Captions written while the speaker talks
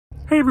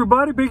Hey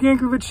everybody, Big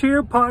Yankovic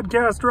here,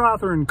 podcaster,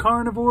 author, and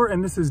carnivore,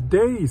 and this is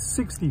day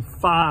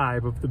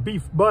 65 of the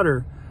Beef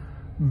Butter,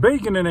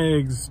 Bacon, and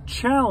Eggs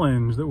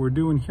challenge that we're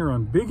doing here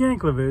on Big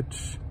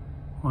Yankovic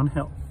on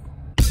health.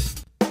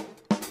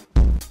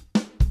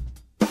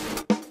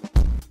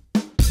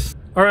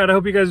 All right, I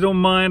hope you guys don't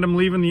mind. I'm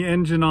leaving the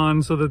engine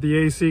on so that the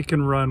AC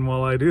can run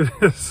while I do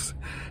this.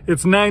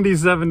 It's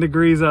 97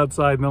 degrees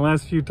outside, and the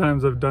last few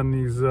times I've done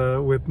these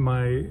with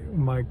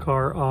my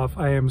car off,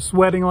 I am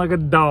sweating like a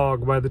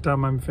dog by the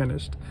time I'm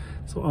finished.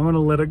 So I'm gonna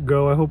let it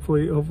go.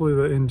 Hopefully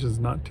the engine's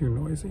not too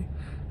noisy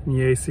and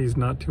the AC's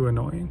not too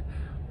annoying.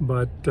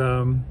 But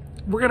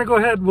we're gonna go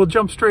ahead, we'll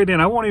jump straight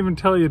in. I won't even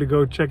tell you to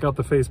go check out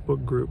the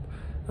Facebook group.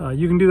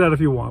 You can do that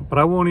if you want, but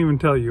I won't even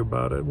tell you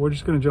about it. We're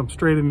just gonna jump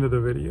straight into the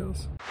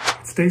videos.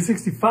 It's day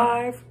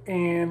 65,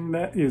 and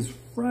that is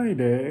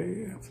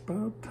Friday. It's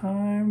about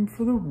time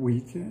for the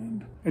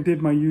weekend. I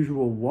did my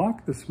usual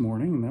walk this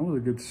morning, and that was a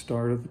good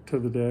start to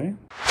the day.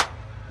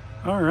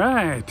 All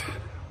right,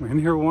 we're in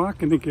here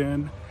walking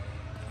again,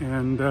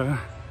 and I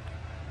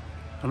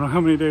don't know how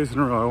many days in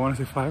a row. I want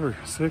to say 5 or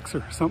 6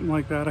 or something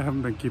like that. I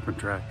haven't been keeping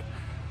track,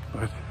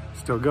 but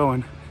still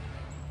going.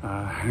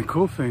 And the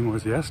cool thing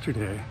was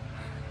yesterday,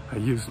 I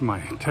used my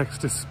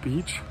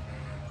text-to-speech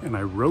and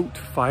I wrote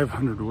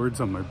 500 words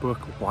on my book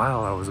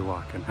while I was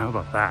walking. How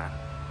about that?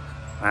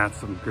 That's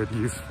some good,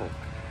 useful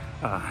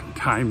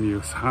time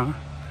use, huh?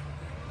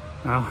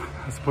 Well,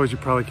 I suppose you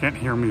probably can't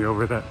hear me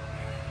over that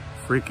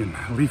freaking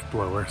leaf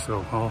blower,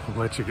 so I'll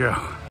let you go.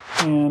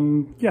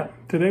 And yeah,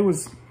 today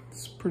was a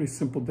pretty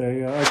simple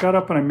day. I got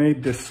up and I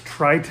made this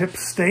tri-tip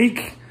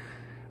steak.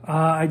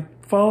 I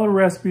followed a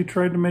recipe,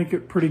 tried to make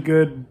it pretty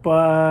good,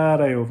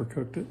 but I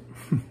overcooked it.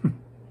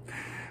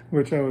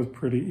 Which I was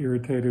pretty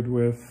irritated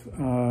with.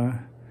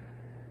 I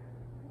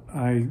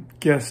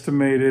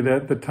guesstimated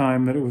at the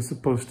time that it was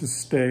supposed to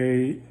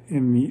stay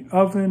in the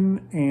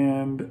oven,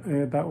 and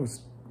that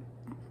was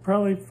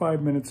probably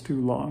 5 minutes too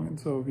long. And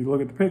so if you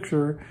look at the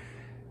picture,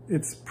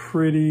 it's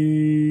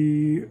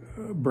pretty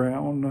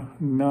brown,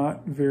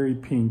 not very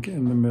pink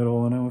in the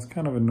middle, and I was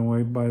kind of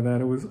annoyed by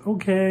that. It was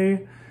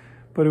okay,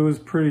 but it was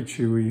pretty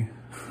chewy.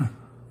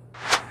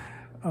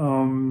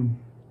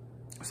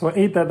 So I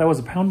ate that. That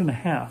was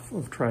 1.5 pounds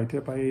of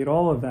tri-tip. I ate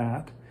all of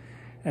that.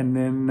 And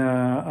then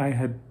I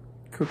had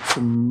cooked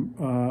some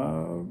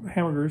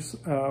hamburgers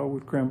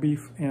with ground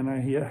beef, and I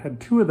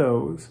had 2 of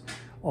those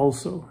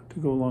also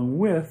to go along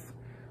with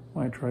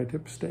my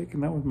tri-tip steak.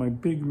 And that was my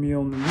big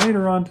meal. And then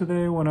later on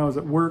today, when I was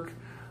at work,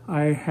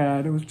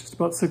 it was just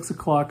about 6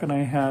 o'clock, and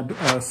I had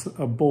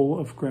a bowl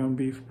of ground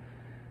beef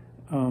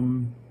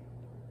to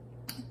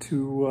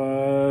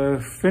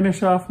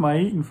finish off my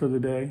eating for the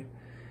day.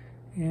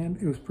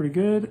 And it was pretty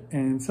good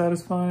and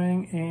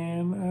satisfying,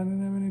 and I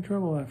didn't have any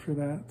trouble after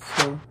that.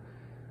 So,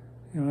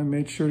 you know, I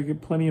made sure to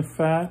get plenty of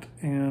fat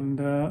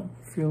and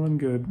feeling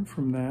good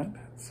from that.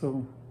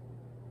 So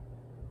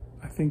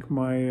I think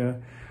my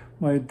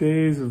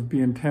days of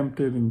being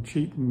tempted and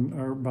cheating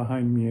are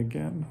behind me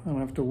again. I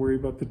don't have to worry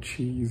about the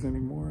cheese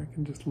anymore. I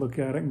can just look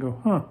at it and go,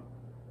 huh,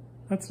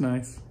 that's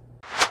nice.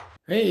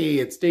 Hey,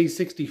 it's day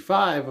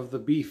 65 of the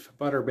Beef,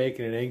 Butter,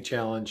 Bacon, and Egg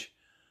Challenge.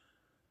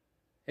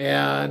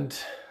 And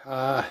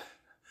I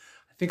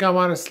think I'm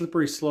on a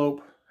slippery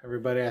slope,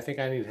 everybody. I think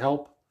I need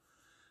help.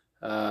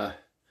 It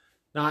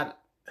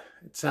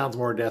sounds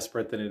more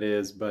desperate than it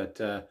is, but,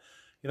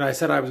 you know, I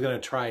said I was going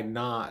to try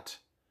not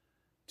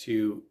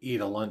to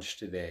eat a lunch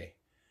today,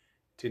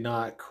 to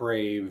not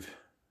crave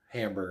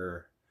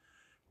hamburger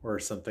or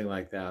something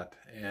like that,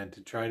 and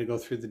to try to go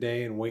through the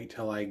day and wait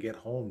till I get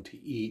home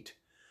to eat.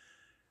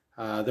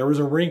 There was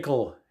a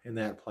wrinkle in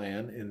that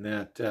plan, in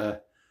that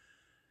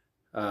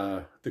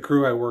the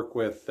crew I work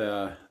with,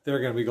 they're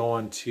going to be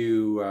going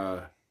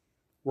to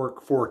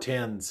work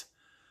 410s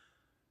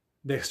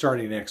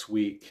starting next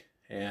week,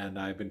 and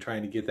I've been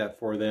trying to get that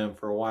for them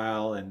for a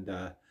while, and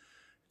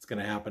it's going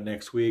to happen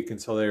next week, and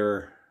so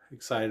they're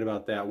excited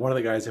about that. One of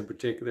the guys in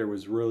particular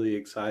was really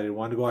excited,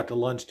 wanted to go out to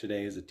lunch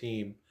today as a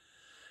team,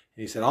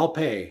 and he said, "I'll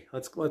pay.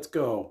 Let's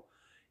go."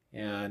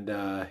 And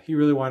he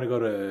really wanted to go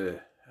to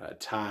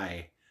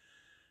Thai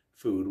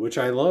food, which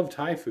I love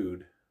Thai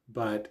food,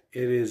 but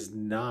it is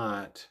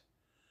not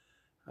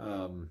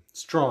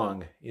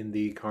strong in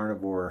the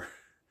carnivore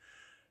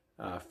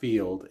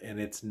field, and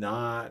it's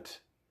not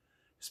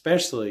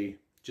especially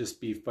just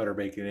beef, butter,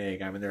 bacon,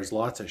 egg. I mean, there's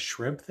lots of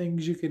shrimp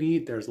things you could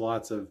eat. There's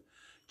lots of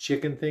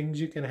chicken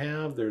things you can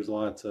have. There's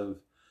lots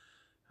of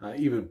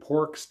even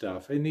pork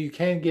stuff, and you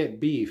can get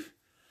beef.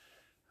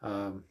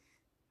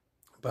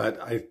 But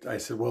I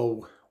said,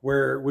 well,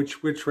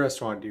 which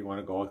restaurant do you want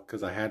to go?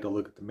 Because I had to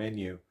look at the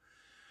menu.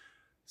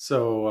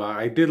 So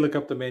I did look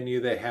up the menu.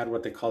 They had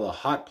what they call a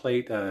hot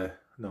plate,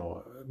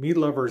 Meat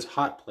Lover's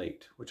hot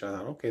plate, which I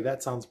thought, okay,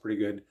 that sounds pretty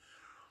good.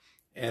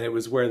 And it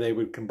was where they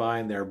would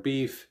combine their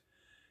beef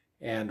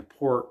and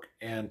pork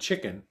and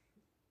chicken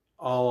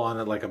all on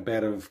it, like a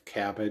bed of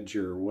cabbage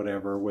or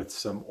whatever, with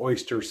some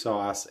oyster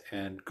sauce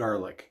and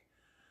garlic.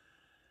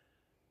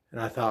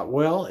 And I thought,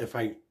 well, if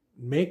I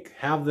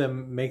have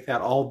them make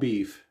that all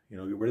beef, You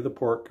know, get rid of the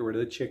pork, get rid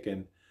of the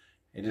chicken,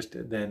 and just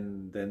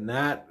then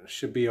that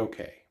should be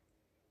okay.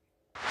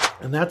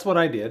 And that's what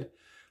I did.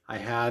 I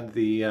had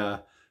the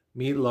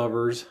Meat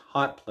Lovers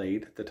hot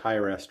plate at the Thai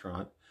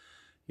restaurant,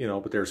 you know,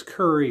 but there's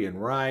curry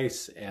and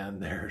rice,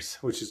 and there's,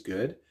 which is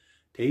good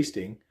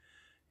tasting,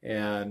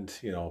 and,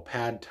 you know,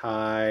 pad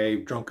Thai,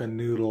 drunken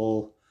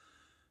noodle,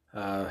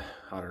 I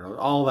don't know,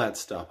 all that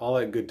stuff, all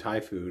that good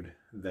Thai food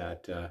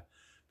that,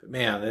 but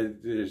man,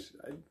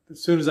 as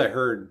soon as I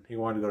heard he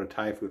wanted to go to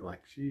Thai food, I'm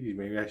like, gee,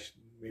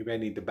 maybe I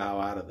need to bow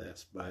out of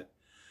this. But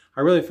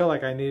I really felt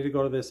like I needed to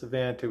go to this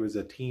event. It was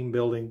a team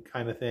building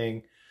kind of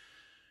thing,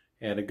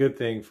 and a good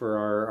thing for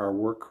our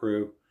work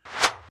crew.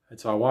 And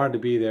so I wanted to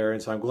be there,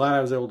 and so I'm glad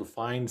I was able to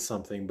find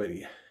something. But,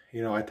 you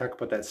know, I talk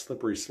about that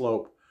slippery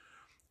slope.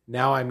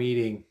 Now I'm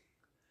eating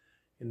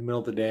in the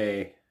middle of the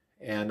day,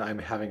 and I'm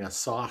having a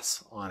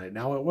sauce on it.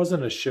 Now, it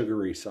wasn't a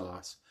sugary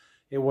sauce.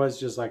 It was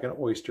just like an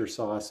oyster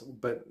sauce,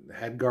 but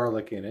had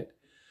garlic in it,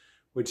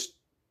 which,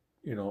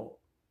 you know,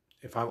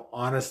 if I'm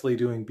honestly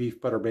doing beef,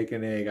 butter,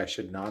 bacon, egg, I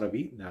should not have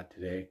eaten that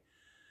today.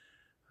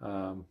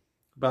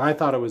 But I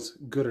thought it was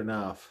good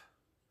enough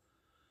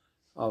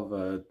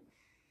of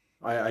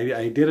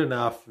I did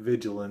enough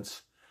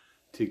vigilance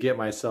to get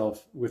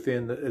myself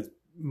within as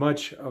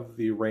much of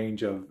the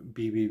range of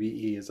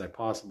BBBE as I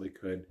possibly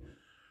could.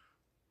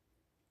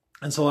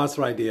 And so that's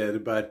what I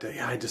did. But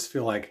yeah, I just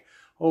feel like,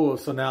 oh,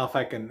 so now if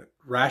I can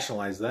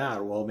rationalize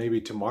that, well,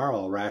 maybe tomorrow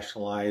I'll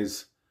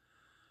rationalize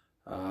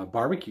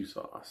barbecue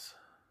sauce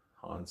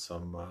on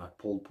some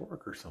pulled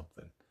pork or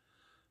something.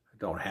 I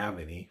don't have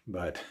any,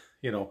 but,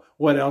 you know,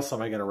 what else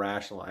am I going to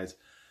rationalize?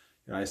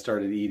 You know, I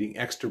started eating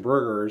extra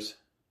burgers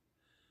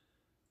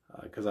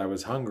because I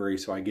was hungry,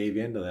 so I gave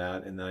into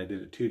that, and then I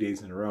did it 2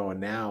 days in a row, and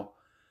now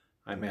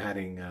I'm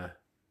adding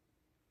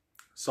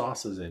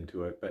sauces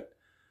into it. But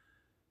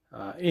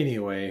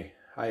anyway,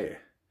 I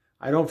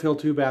don't feel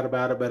too bad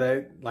about it,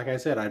 but like I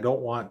said, I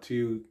don't want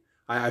to,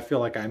 I feel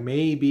like I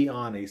may be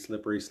on a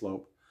slippery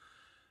slope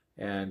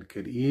and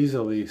could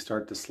easily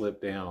start to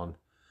slip down.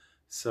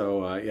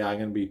 So yeah, I'm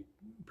going to be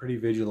pretty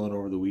vigilant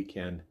over the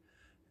weekend,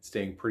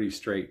 staying pretty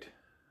straight.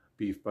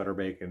 Beef, butter,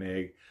 bacon,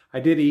 egg.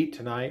 I did eat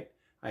tonight.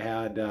 I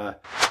had a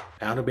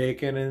pound of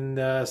bacon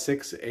and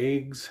 6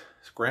 eggs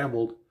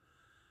scrambled.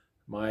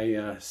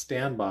 My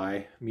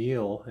standby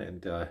meal,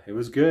 and it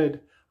was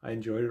good. I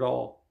enjoyed it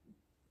all.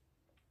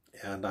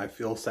 And I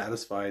feel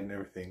satisfied and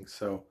everything.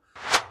 So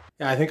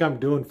yeah, I think I'm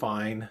doing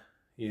fine.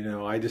 You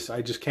know, I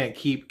just can't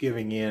keep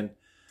giving in.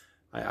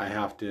 I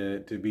have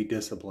to be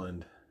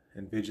disciplined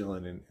and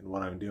vigilant in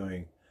what I'm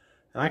doing.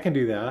 And I can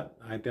do that.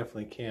 I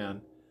definitely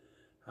can.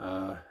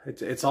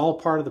 It's all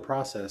part of the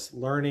process.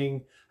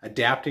 Learning,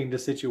 adapting to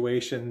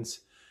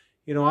situations.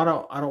 You know, I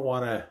don't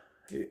want to,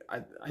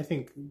 I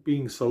think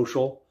being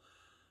social,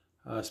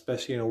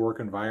 especially in a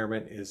work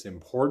environment, is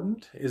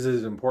important. Is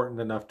it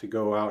important enough to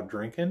go out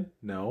drinking?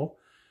 No.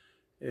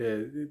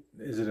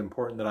 Is it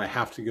important that I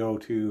have to go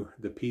to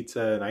the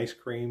pizza and ice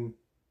cream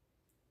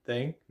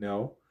thing?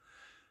 No.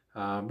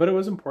 But it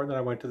was important that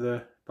I went to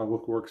the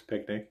Public Works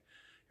picnic.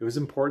 It was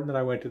important that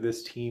I went to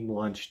this team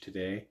lunch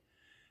today.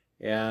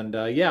 And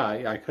yeah,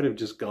 I could have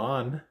just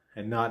gone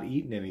and not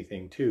eaten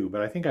anything too,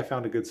 but I think I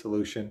found a good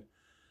solution.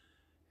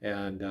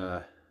 And,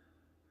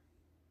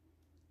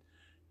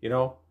 you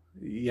know,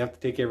 you have to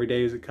take every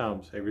day as it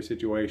comes, every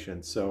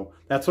situation. So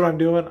that's what I'm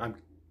doing.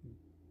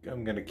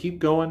 I'm going to keep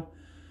going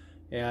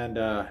and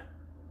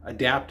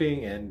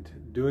adapting and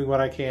doing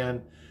what I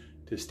can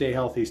to stay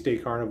healthy, stay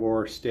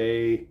carnivore,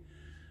 stay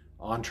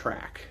on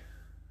track.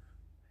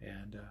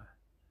 And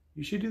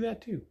you should do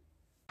that too.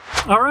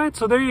 All right,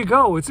 so there you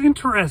go. It's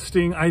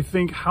interesting, I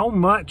think, how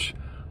much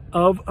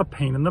of a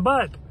pain in the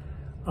butt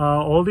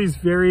all these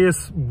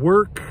various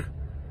work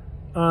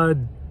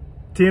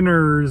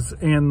dinners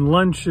and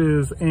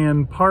lunches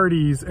and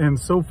parties and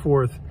so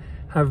forth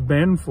have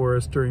been for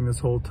us during this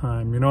whole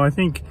time. You know, I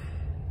think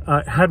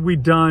had we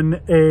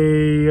done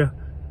a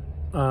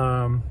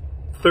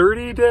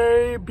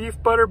 30-day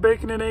beef, butter,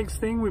 bacon, and eggs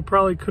thing, we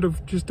probably could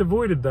have just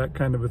avoided that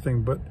kind of a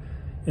thing. But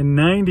in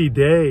 90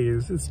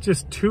 days, it's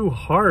just too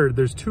hard.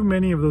 There's too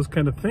many of those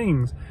kind of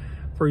things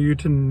for you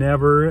to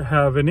never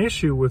have an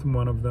issue with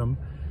one of them.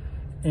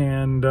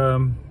 And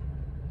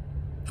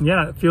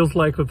yeah, it feels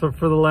like for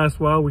the last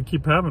while we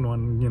keep having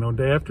one. You know,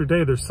 day after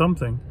day there's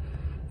something.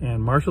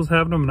 And Marshall's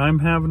having them and I'm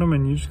having them,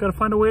 and you just got to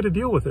find a way to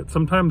deal with it.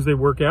 Sometimes they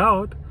work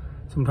out.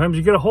 Sometimes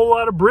you get a whole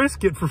lot of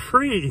brisket for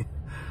free.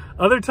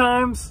 Other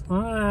times,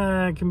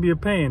 it can be a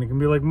pain. It can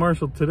be like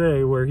Marshall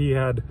today, where he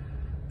had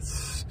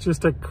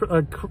just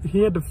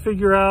he had to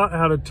figure out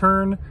how to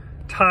turn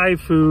Thai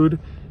food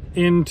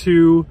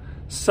into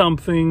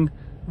something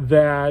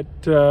that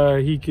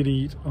he could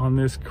eat on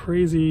this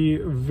crazy,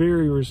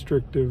 very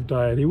restrictive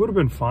diet. He would have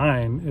been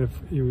fine if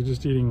he was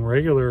just eating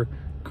regular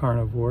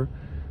carnivore,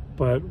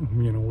 but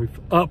you know, we've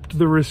upped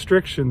the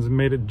restrictions and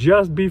made it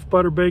just beef,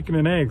 butter, bacon,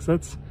 and eggs.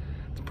 It's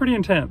pretty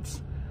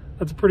intense.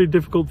 That's a pretty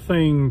difficult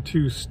thing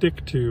to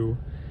stick to,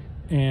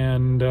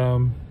 and I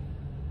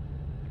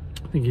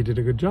think he did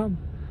a good job.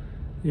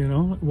 You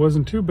know, it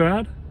wasn't too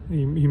bad.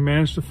 He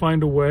managed to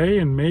find a way,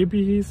 and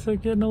maybe he's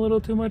getting a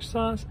little too much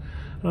sauce.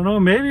 I don't know,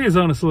 maybe he's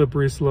on a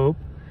slippery slope.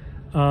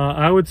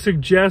 I would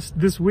suggest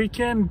this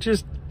weekend,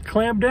 just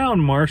clamp down,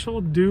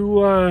 Marshall.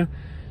 Do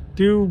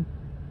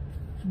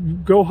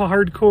go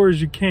hardcore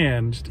as you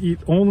can. Just eat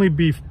only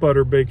beef,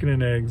 butter, bacon,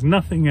 and eggs,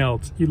 nothing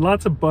else. Eat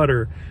lots of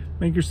butter.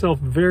 Make yourself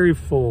very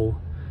full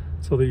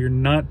so that you're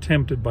not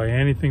tempted by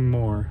anything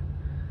more.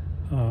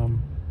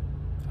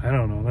 I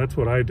don't know, that's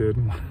what I did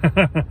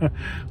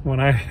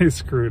when I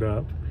screwed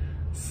up.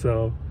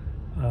 So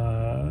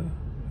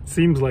it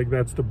seems like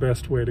that's the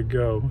best way to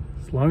go.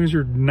 As long as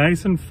you're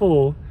nice and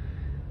full,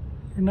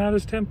 you're not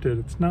as tempted.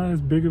 It's not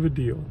as big of a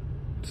deal.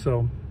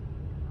 So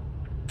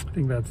I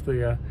think that's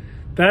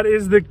that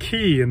is the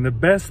key, and the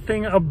best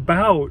thing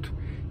about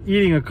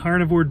eating a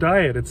carnivore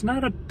diet. It's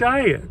not a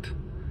diet.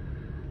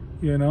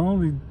 You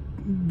know,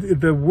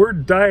 the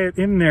word diet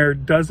in there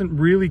doesn't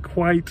really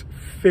quite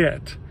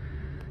fit.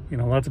 You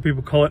know, lots of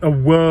people call it a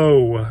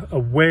WOE, a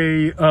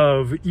way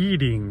of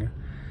eating.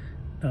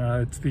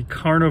 It's the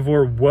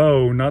carnivore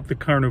WOE, not the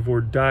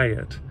carnivore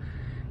diet.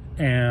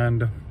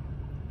 And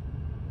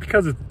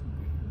because it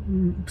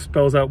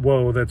spells out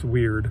WOE, that's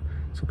weird.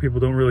 So people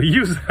don't really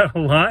use that a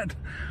lot.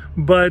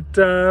 But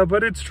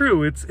it's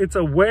true. It's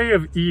a way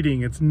of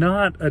eating. It's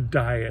not a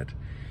diet.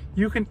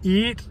 You can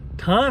eat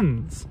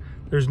tons.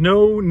 There's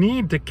no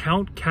need to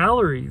count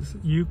calories.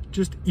 You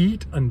just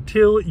eat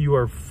until you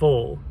are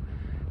full.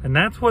 And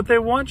that's what they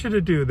want you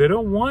to do. They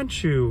don't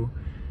want you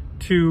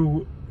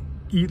to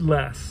eat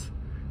less.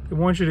 They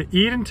want you to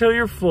eat until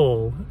you're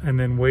full, and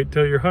then wait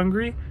till you're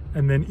hungry,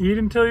 and then eat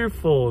until you're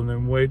full, and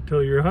then wait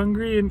till you're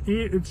hungry and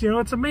eat. It's, you know,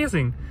 it's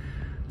amazing.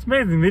 It's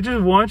amazing. They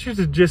just want you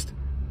to just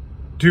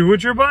do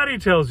what your body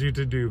tells you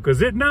to do,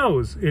 because it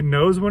knows. It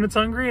knows when it's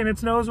hungry, and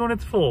it knows when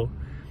it's full.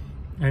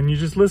 And you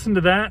just listen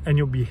to that, and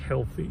you'll be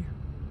healthy.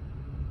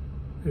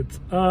 It's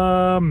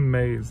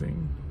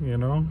amazing, you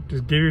know?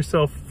 Just give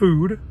yourself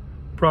food,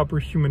 proper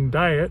human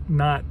diet,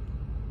 not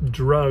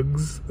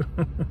drugs,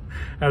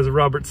 as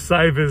Robert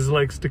Sivers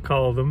likes to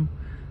call them.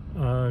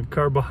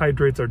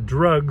 Carbohydrates are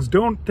drugs.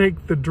 Don't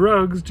take the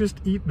drugs, just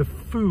eat the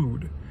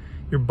food.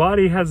 Your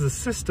body has a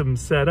system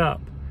set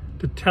up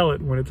to tell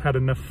it when it's had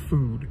enough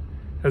food.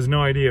 It has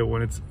no idea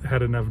when it's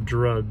had enough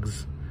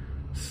drugs.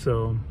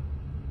 So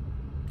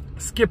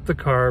skip the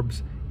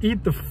carbs,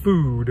 eat the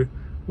food,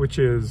 which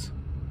is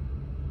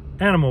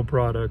animal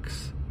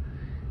products,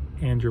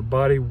 and your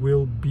body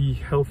will be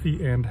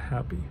healthy and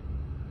happy.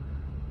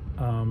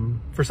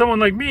 For someone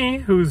like me,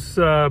 who's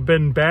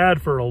been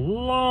bad for a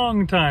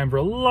long time, for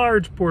a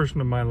large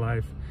portion of my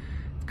life,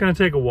 it's gonna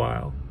take a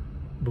while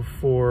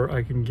before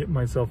I can get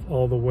myself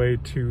all the way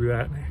to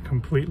that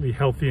completely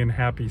healthy and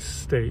happy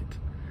state.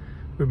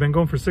 We've been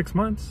going for 6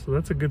 months, so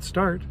that's a good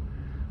start.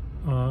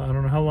 I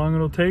don't know how long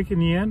it'll take in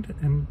the end,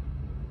 and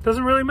it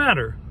doesn't really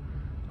matter.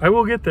 I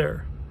will get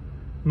there.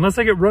 Unless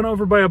I get run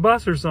over by a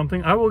bus or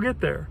something, I will get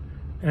there.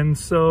 And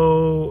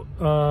so,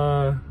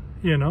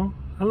 you know,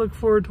 I look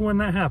forward to when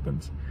that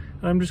happens.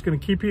 And I'm just going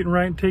to keep eating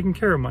right and taking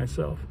care of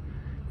myself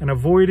and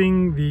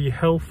avoiding the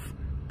health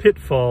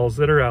pitfalls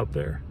that are out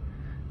there.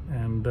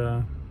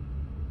 And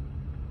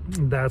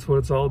that's what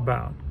it's all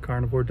about.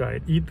 Carnivore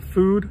diet. Eat the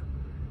food,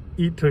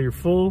 eat till you're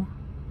full,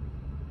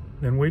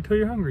 then wait till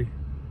you're hungry.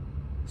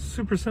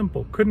 Super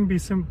simple. Couldn't be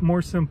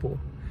more simple.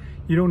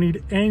 You don't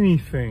need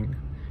anything.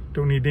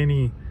 Don't need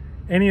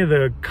any of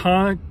the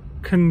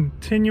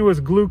continuous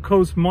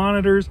glucose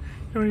monitors.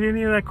 You don't need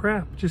any of that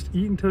crap. Just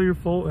eat until you're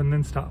full and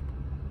then stop.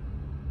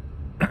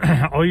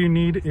 All you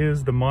need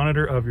is the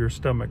monitor of your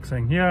stomach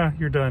saying, yeah,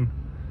 you're done.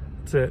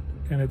 That's it.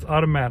 And it's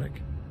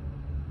automatic.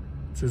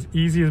 It's as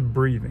easy as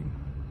breathing.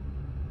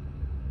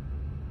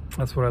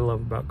 That's what I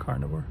love about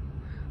carnivore.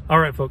 All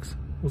right, folks.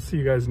 We'll see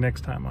you guys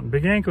next time on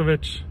Big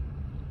Anklevich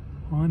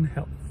on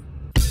Health.